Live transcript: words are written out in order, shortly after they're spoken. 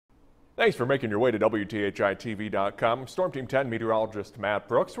Thanks for making your way to WTHI-TV.com. Storm Team 10 meteorologist Matt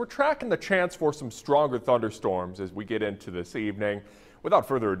Brooks. We're tracking the chance for some stronger thunderstorms as we get into this evening. Without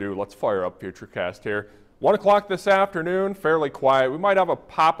further ado, let's fire up Futurecast here. 1 o'clock this afternoon, fairly quiet. We might have a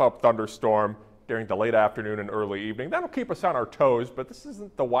pop-up thunderstorm during the late afternoon and early evening. That'll keep us on our toes, but this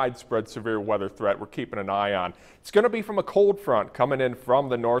isn't the widespread severe weather threat we're keeping an eye on. It's going to be from a cold front coming in from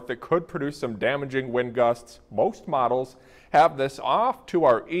the north that could produce some damaging wind gusts. Most models have this off to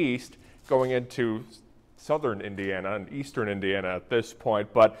our east, going into southern Indiana and eastern Indiana at this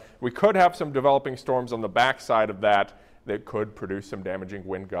point, but we could have some developing storms on the backside of that could produce some damaging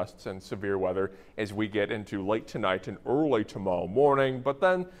wind gusts and severe weather as we get into late tonight and early tomorrow morning. But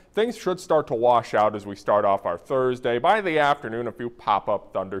then things should start to wash out as we start off our Thursday. By the afternoon, a few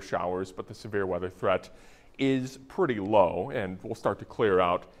pop-up thunder showers, but the severe weather threat is pretty low and will start to clear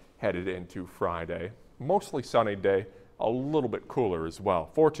out headed into Friday. Mostly sunny day. A little bit cooler as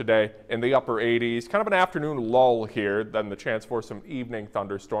well. For today, in the upper 80s, kind of an afternoon lull here, then the chance for some evening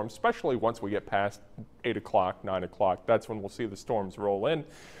thunderstorms, especially once we get past 8 o'clock, 9 o'clock. That's when we'll see the storms roll in.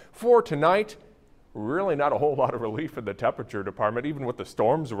 For tonight, really not a whole lot of relief in the temperature department, even with the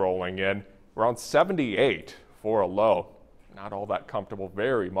storms rolling in. Around 78 for a low. Not all that comfortable,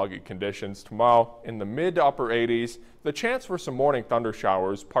 very muggy conditions. Tomorrow in the mid to upper 80s, the chance for some morning thunder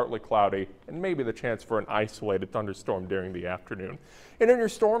showers, partly cloudy, and maybe the chance for an isolated thunderstorm during the afternoon. And in your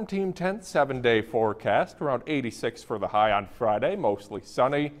Storm Team 10 7-day forecast, around 86 for the high on Friday, mostly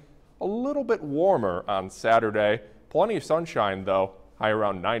sunny, a little bit warmer on Saturday. Plenty of sunshine though, high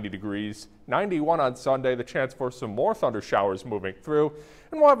around 90 degrees. 91 on Sunday, the chance for some more thunder showers moving through.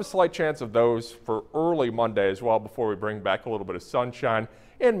 And we'll have a slight chance of those for early Monday as well before we bring back a little bit of sunshine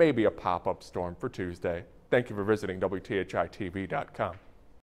and maybe a pop-up storm for Tuesday. Thank you for visiting WTHI-TV.com.